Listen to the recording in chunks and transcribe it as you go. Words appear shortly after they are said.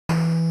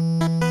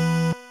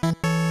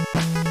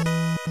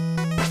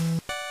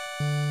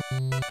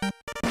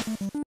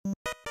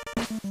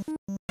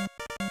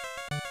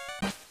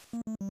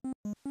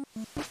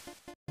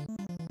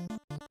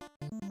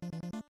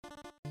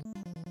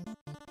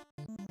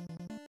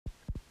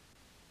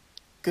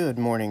Good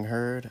morning,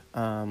 Herd.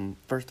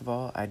 First of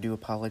all, I do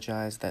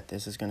apologize that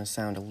this is going to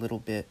sound a little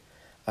bit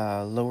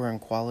lower in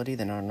quality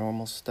than our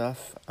normal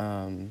stuff.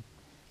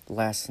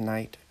 Last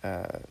night,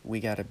 we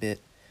got a bit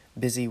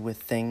busy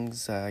with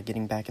things,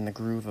 getting back in the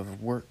groove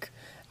of work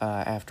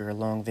after a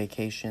long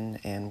vacation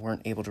and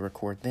weren't able to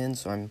record then,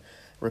 so I'm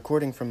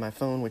recording from my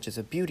phone, which is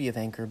a beauty of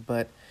Anchor,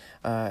 but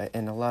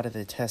in a lot of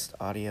the test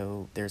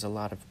audio, there's a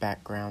lot of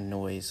background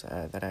noise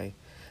that I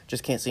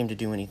just can't seem to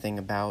do anything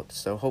about.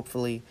 So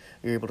hopefully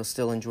you're able to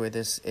still enjoy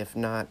this. If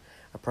not,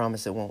 I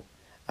promise it won't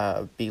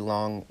be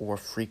long or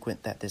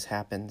frequent that this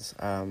happens.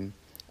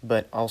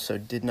 But also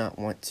did not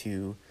want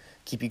to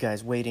keep you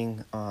guys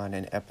waiting on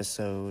an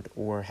episode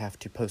or have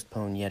to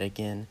postpone yet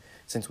again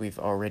since we've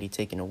already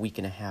taken a week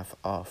and a half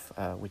off,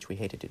 which we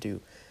hated to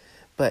do.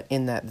 But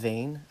in that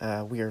vein,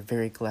 we are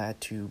very glad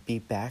to be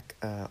back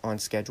on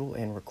schedule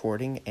and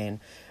recording and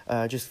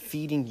just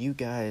feeding you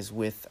guys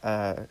with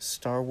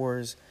Star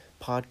Wars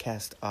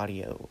podcast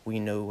audio.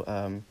 We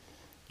know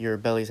your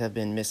bellies have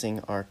been missing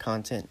our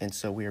content, and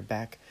so we are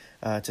back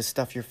to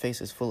stuff your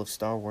faces full of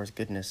Star Wars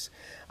goodness,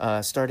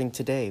 starting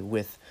today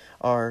with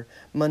our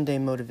Monday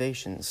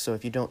motivations. So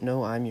if you don't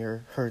know, I'm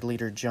your herd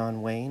leader,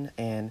 John Wayne,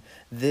 and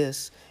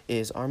this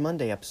is our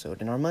Monday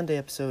episode. And our Monday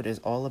episode is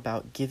all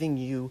about giving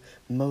you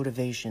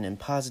motivation and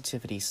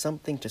positivity,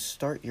 something to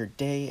start your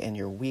day and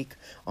your week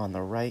on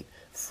the right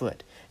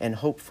foot, and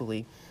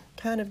hopefully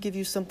kind of give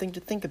you something to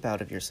think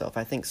about of yourself.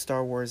 I think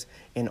Star Wars,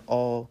 in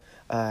all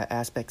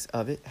aspects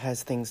of it,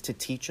 has things to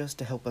teach us,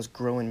 to help us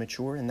grow and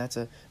mature, and that's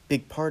a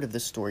big part of the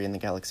story in the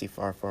galaxy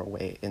far, far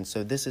away. And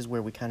so this is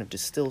where we kind of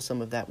distill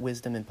some of that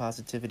wisdom and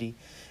positivity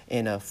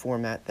in a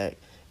format that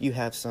you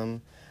have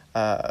some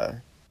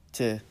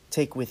to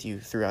take with you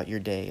throughout your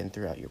day and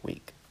throughout your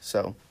week.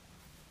 So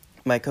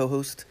my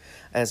co-host,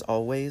 as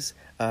always,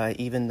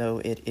 even though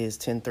it is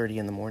 10:30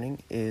 in the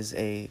morning, is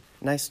a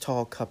nice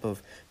tall cup of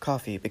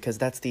coffee, because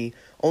that's the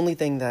only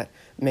thing that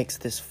makes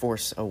this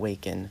force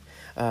awaken.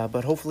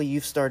 But hopefully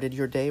you've started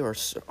your day or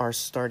are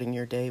starting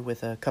your day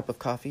with a cup of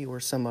coffee or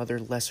some other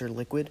lesser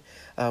liquid,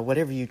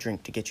 whatever you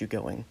drink to get you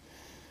going.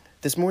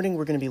 This morning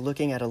we're going to be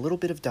looking at a little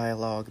bit of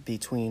dialogue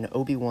between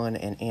Obi-Wan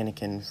and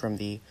Anakin from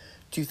the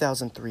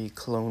 2003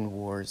 Clone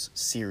Wars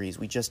series.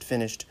 We just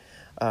finished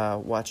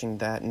watching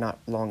that not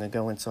long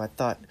ago, and so I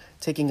thought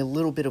taking a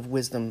little bit of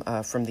wisdom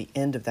from the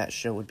end of that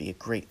show would be a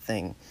great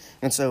thing.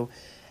 And so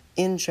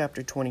in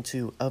Chapter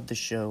 22 of the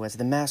show, as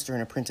the Master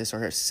and Apprentice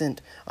are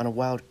sent on a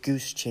wild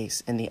goose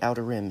chase in the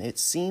Outer Rim, it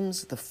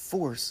seems the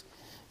Force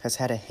has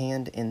had a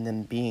hand in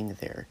them being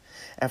there.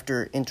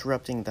 After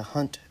interrupting the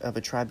hunt of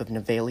a tribe of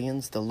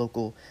Nevalians, the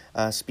local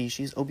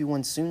species,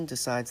 Obi-Wan soon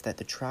decides that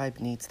the tribe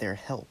needs their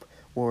help,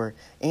 or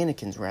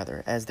Anakin's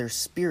rather, as their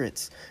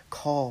spirits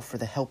call for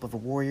the help of a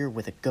warrior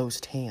with a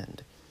ghost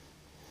hand.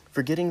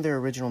 Forgetting their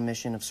original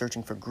mission of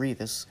searching for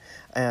Grievous,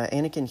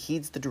 Anakin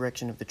heeds the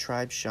direction of the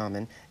tribe's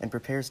shaman and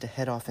prepares to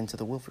head off into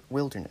the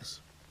wilderness.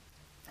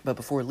 But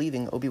before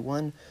leaving,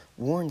 Obi-Wan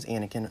warns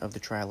Anakin of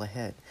the trial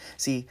ahead.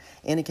 See,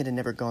 Anakin had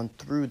never gone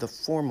through the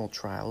formal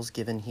trials,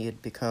 given he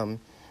had become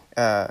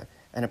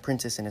an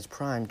apprentice in his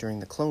prime during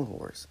the Clone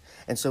Wars.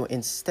 And so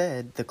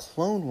instead, the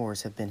Clone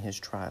Wars have been his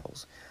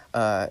trials,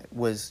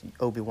 was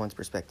Obi-Wan's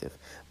perspective.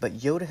 But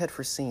Yoda had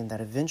foreseen that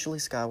eventually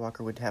Skywalker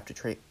would have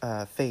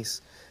to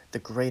face the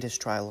greatest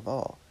trial of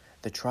all,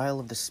 the trial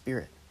of the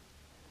Spirit.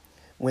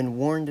 When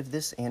warned of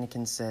this,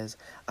 Anakin says,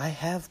 "I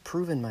have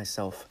proven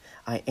myself.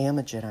 I am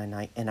a Jedi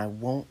Knight, and I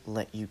won't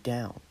let you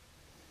down."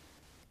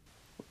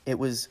 It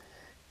was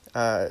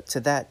to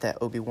that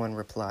Obi-Wan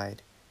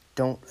replied,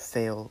 "Don't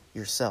fail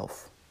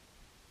yourself."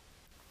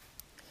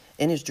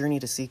 In his journey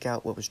to seek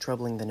out what was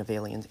troubling the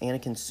Nevalians,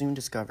 Anakin soon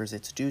discovers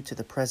it's due to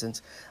the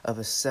presence of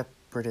a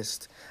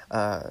separatist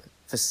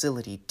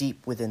facility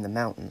deep within the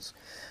mountains.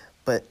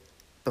 But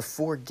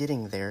before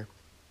getting there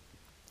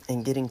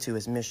and getting to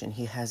his mission,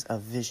 he has a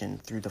vision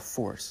through the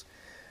Force.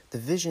 The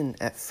vision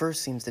at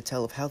first seems to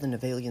tell of how the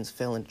Nevalians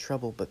fell into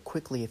trouble, but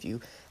quickly, if you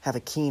have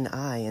a keen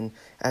eye and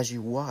as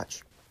you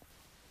watch,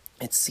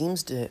 it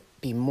seems to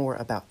be more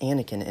about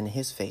Anakin and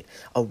his fate,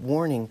 a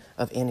warning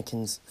of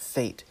Anakin's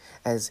fate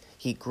as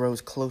he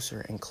grows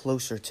closer and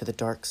closer to the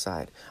dark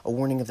side, a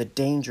warning of the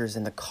dangers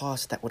and the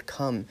cost that would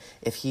come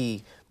if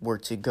he were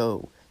to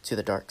go to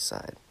the dark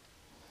side.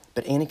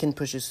 But Anakin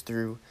pushes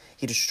through,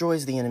 he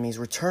destroys the enemies,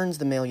 returns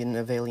the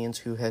Nevalians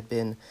who had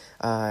been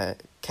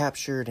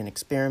captured and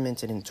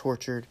experimented and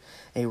tortured,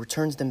 and he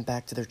returns them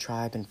back to their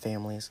tribe and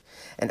families.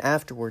 And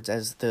afterwards,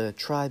 as the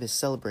tribe is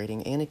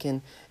celebrating,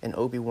 Anakin and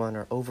Obi-Wan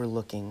are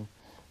overlooking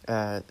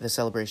the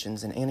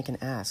celebrations, and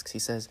Anakin asks, he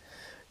says,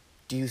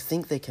 "Do you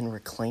think they can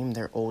reclaim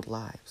their old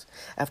lives?"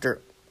 After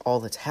all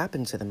that's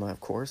happened to them, of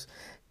course,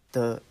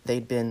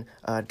 they'd been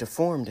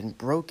deformed and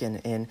broken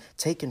and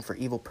taken for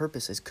evil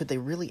purposes. Could they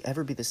really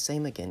ever be the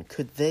same again?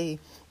 Could they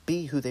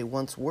be who they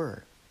once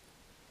were?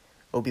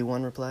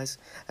 Obi-Wan replies,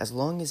 "As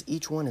long as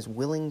each one is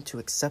willing to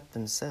accept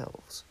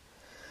themselves."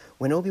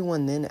 When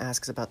Obi-Wan then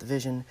asks about the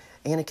vision,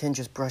 Anakin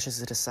just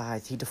brushes it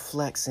aside. He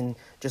deflects and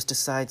just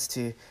decides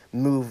to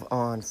move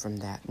on from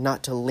that,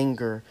 not to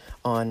linger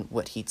on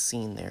what he'd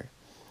seen there.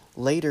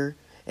 Later,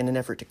 in an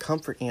effort to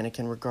comfort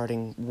Anakin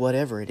regarding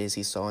whatever it is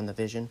he saw in the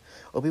vision,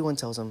 Obi-Wan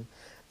tells him,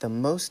 "The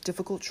most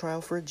difficult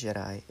trial for a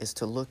Jedi is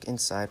to look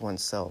inside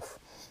oneself.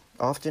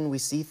 Often we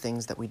see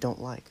things that we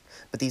don't like,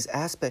 but these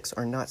aspects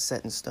are not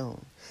set in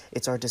stone.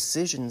 It's our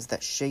decisions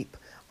that shape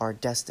our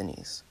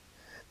destinies.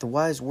 The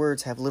wise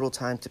words have little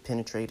time to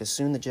penetrate as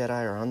soon the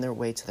Jedi are on their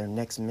way to their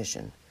next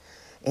mission."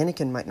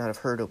 Anakin might not have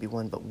heard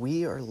Obi-Wan, but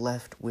we are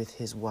left with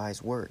his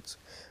wise words.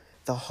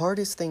 The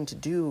hardest thing to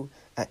do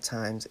at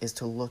times is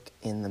to look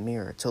in the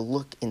mirror, to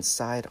look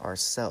inside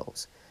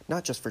ourselves,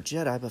 not just for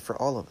Jedi, but for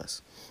all of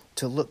us,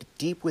 to look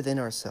deep within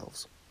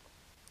ourselves.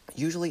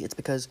 Usually it's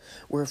because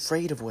we're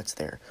afraid of what's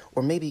there,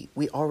 or maybe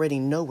we already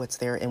know what's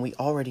there and we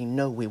already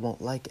know we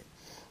won't like it.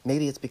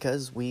 Maybe it's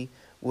because we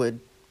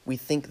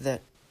think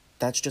that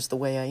that's just the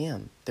way I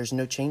am. There's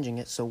no changing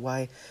it, so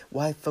why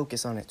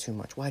focus on it too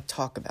much? Why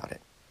talk about it?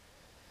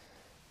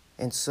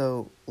 And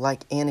so,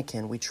 like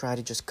Anakin, we try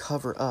to just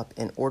cover up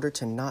in order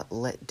to not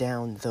let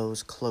down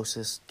those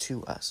closest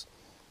to us.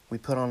 We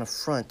put on a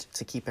front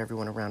to keep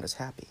everyone around us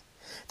happy.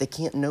 They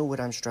can't know what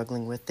I'm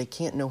struggling with. They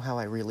can't know how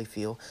I really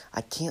feel.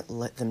 I can't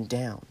let them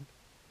down.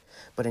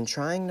 But in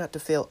trying not to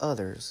fail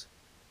others,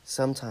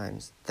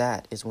 sometimes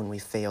that is when we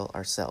fail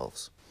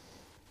ourselves.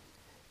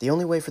 The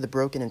only way for the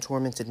broken and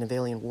tormented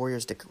Nivalian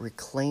warriors to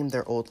reclaim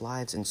their old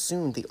lives, and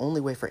soon the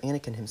only way for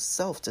Anakin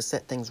himself to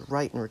set things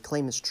right and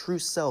reclaim his true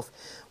self,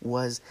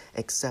 was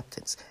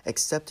acceptance.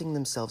 Accepting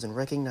themselves and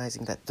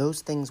recognizing that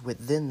those things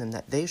within them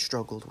that they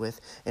struggled with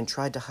and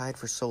tried to hide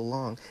for so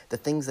long, the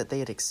things that they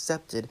had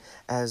accepted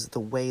as the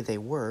way they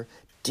were,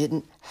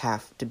 didn't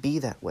have to be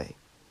that way.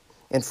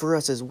 And for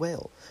us as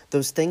well,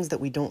 those things that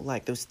we don't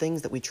like, those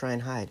things that we try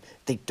and hide,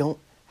 they don't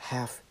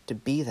have to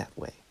be that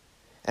way.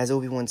 As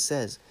Obi-Wan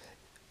says,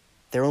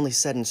 they're only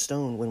set in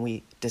stone when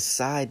we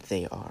decide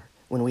they are,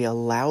 when we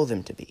allow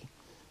them to be.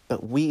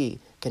 But we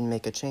can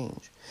make a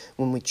change.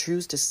 When we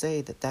choose to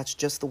say that that's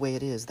just the way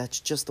it is, that's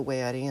just the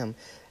way I am,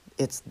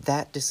 it's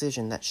that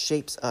decision that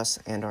shapes us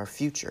and our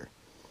future.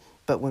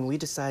 But when we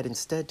decide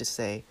instead to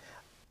say,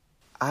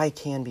 I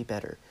can be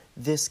better,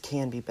 this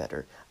can be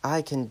better,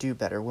 I can do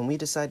better, when we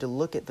decide to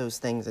look at those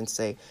things and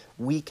say,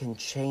 we can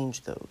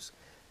change those,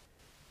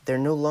 they're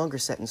no longer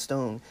set in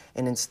stone,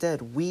 and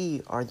instead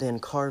we are then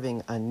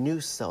carving a new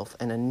self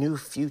and a new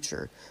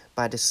future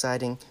by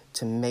deciding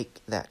to make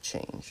that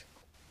change.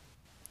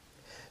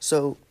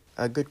 So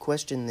a good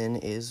question then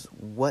is,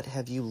 what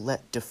have you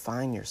let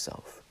define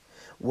yourself?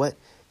 What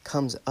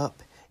comes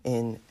up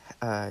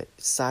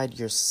inside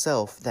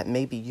yourself that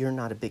maybe you're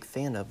not a big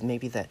fan of,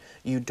 maybe that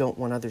you don't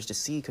want others to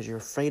see because you're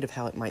afraid of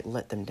how it might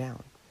let them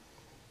down?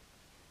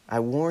 I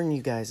warn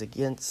you guys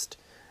against,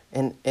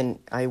 and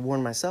I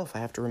warn myself, I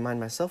have to remind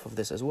myself of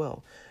this as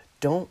well.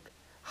 Don't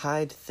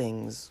hide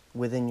things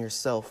within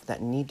yourself that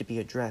need to be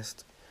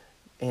addressed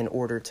in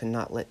order to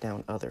not let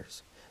down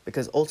others.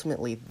 Because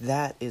ultimately,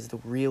 that is the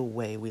real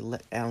way we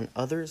let down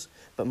others,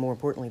 but more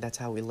importantly, that's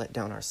how we let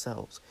down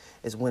ourselves,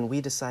 is when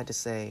we decide to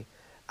say,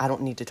 I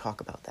don't need to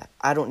talk about that.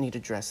 I don't need to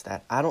address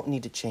that. I don't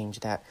need to change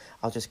that.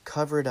 I'll just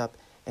cover it up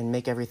and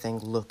make everything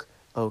look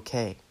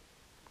okay.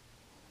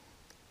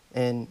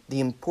 And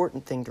the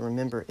important thing to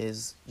remember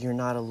is you're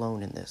not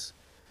alone in this.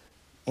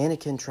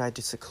 Anakin tried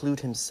to seclude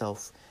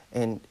himself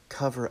and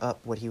cover up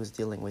what he was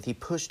dealing with. He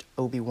pushed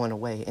Obi-Wan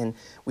away, and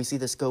we see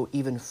this go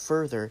even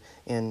further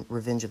in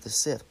Revenge of the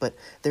Sith. But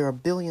there are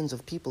billions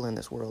of people in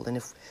this world, and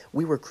if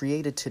we were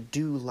created to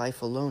do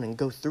life alone and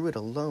go through it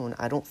alone,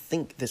 I don't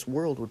think this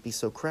world would be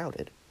so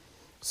crowded.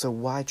 So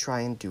why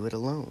try and do it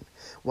alone?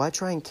 Why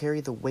try and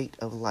carry the weight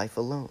of life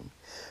alone?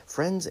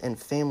 Friends and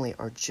family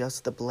are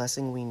just the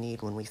blessing we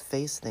need when we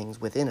face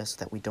things within us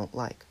that we don't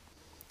like.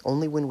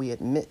 Only when we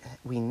admit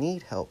we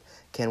need help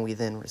can we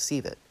then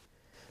receive it.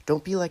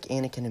 Don't be like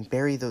Anakin and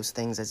bury those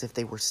things as if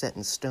they were set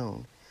in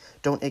stone.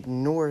 Don't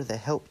ignore the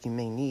help you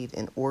may need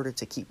in order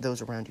to keep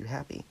those around you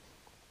happy.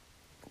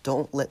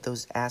 Don't let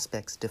those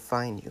aspects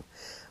define you.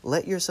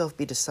 Let yourself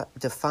be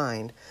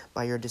defined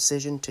by your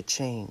decision to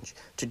change,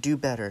 to do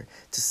better,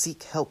 to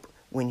seek help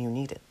when you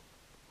need it.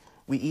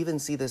 We even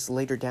see this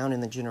later down in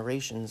the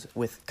generations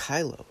with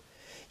Kylo.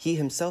 He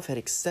himself had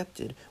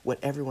accepted what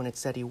everyone had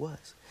said he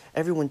was.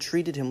 Everyone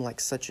treated him like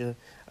such a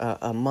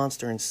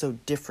monster and so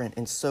different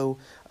and so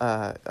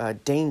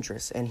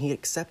dangerous, and he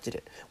accepted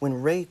it.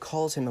 When Rey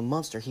calls him a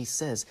monster, he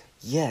says,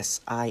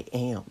 "Yes, I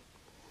am."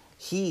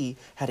 He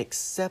had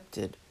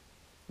accepted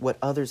what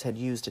others had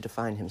used to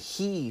define him.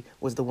 He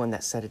was the one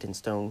that set it in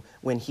stone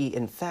when he,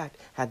 in fact,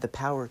 had the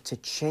power to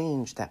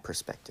change that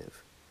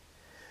perspective.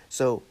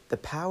 So the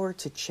power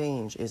to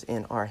change is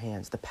in our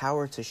hands. The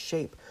power to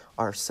shape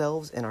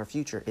ourselves and our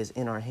future is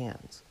in our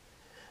hands.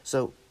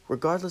 So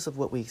regardless of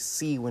what we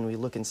see when we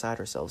look inside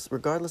ourselves,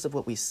 regardless of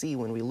what we see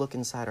when we look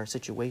inside our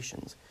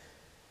situations,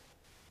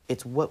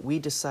 it's what we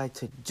decide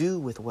to do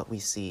with what we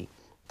see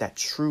that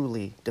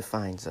truly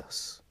defines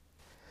us.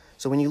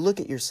 So when you look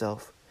at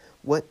yourself,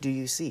 What do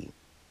you see?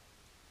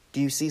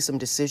 Do you see some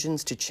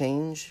decisions to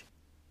change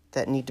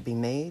that need to be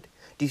made?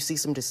 Do you see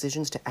some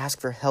decisions to ask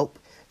for help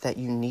that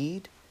you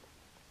need?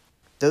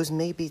 Those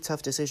may be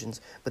tough decisions,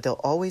 but they'll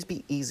always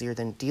be easier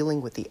than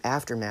dealing with the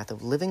aftermath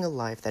of living a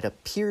life that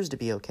appears to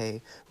be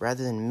okay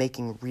rather than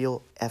making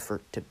real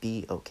effort to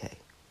be okay.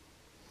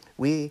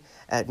 We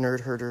at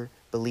Nerd Herder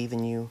believe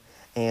in you,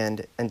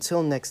 and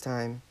until next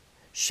time,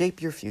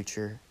 shape your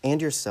future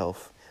and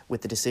yourself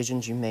with the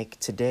decisions you make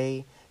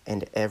today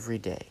and every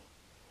day.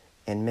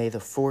 And may the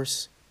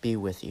Force be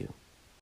with you.